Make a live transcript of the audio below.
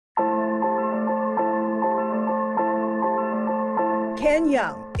Ken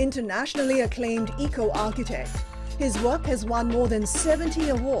Yeang, internationally acclaimed eco-architect. His work has won more than 70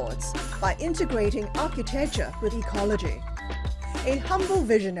 awards by integrating architecture with ecology. A humble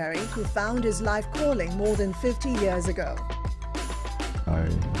visionary who found his life calling more than 50 years ago. I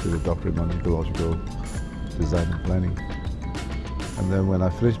did a doctorate on ecological design and planning. And then when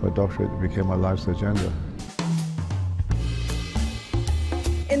I finished my doctorate, it became my life's agenda.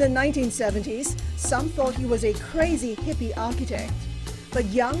 In the 1970s, some thought he was a crazy hippie architect. But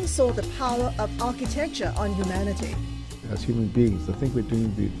Yeang saw the power of architecture on humanity. As human beings, the thing we're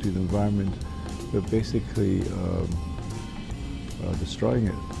doing to the environment, we're basically destroying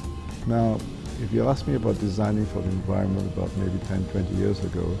it. Now, if you ask me about designing for the environment about maybe 10, 20 years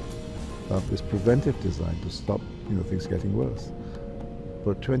ago, it's preventive design to stop things getting worse.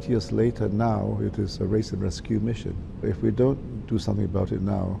 But 20 years later now, it is a race and rescue mission. If we don't do something about it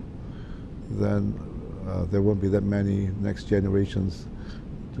now, then there won't be that many next generations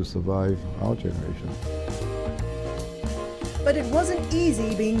to survive our generation. But it wasn't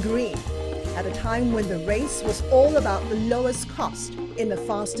easy being green at a time when the race was all about the lowest cost in the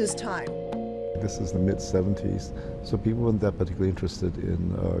fastest time. This is the mid-70s, so people weren't that particularly interested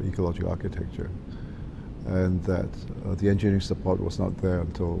in ecological architecture, and that the engineering support was not there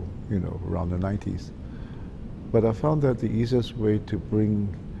until around the 90s. But I found that the easiest way to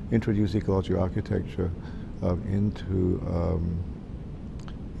introduce ecological architecture into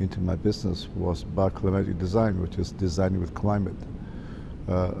my business was bioclimatic design, which is designing with climate.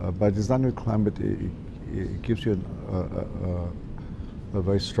 By designing with climate, it gives you a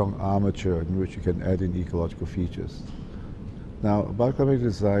very strong armature in which you can add in ecological features. Now, bioclimatic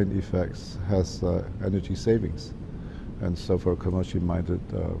design effects has energy savings, and so for commercially minded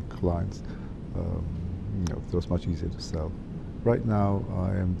clients, it was much easier to sell. Right now,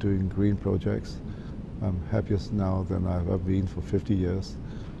 I am doing green projects. I'm happiest now than I've ever been for 50 years,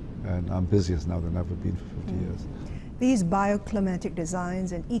 and I'm busiest now than I've ever been for 50 years. These bioclimatic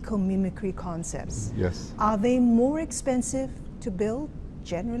designs and eco-mimicry concepts, yes, are they more expensive to build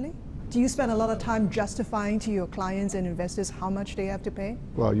generally? Do you spend a lot of time justifying to your clients and investors how much they have to pay?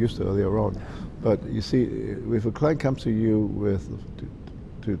 Well, I used to earlier on, but you see, if a client comes to you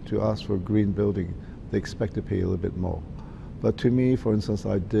to ask for a green building, they expect to pay a little bit more. But to me, for instance,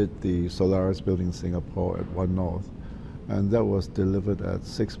 I did the Solaris building in Singapore at One North, and that was delivered at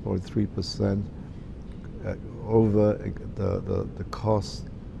 6.3% over the cost,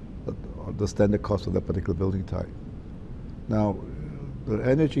 the standard cost of that particular building type. Now, the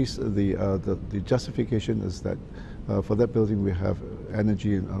the justification is that for that building we have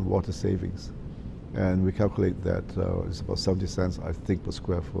energy and water savings, and we calculate that it's about 70 cents, I think, per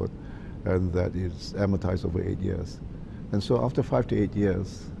square foot, and that it's amortized over 8 years. And so after 5 to 8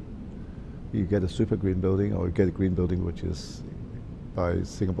 years, you get a super green building, or you get a green building which is, by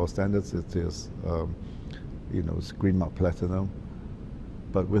Singapore standards, it is, it's Green Mark Platinum.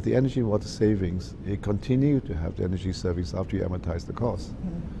 But with the energy and water savings, it continues to have the energy savings after you amortize the cost.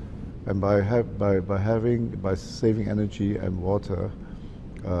 And by saving energy and water,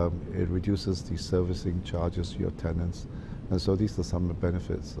 it reduces the servicing charges to your tenants. And so these are some of the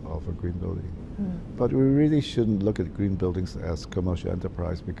benefits of a green building. But we really shouldn't look at green buildings as commercial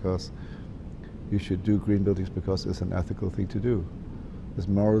enterprise, because you should do green buildings because it's an ethical thing to do. It's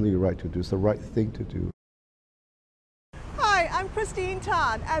morally right to do. It's the right thing to do. Hi, I'm Christine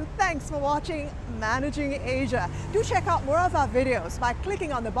Tan, and thanks for watching Managing Asia. Do check out more of our videos by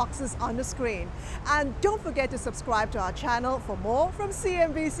clicking on the boxes on the screen. And don't forget to subscribe to our channel for more from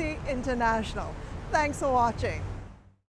CNBC International. Thanks for watching.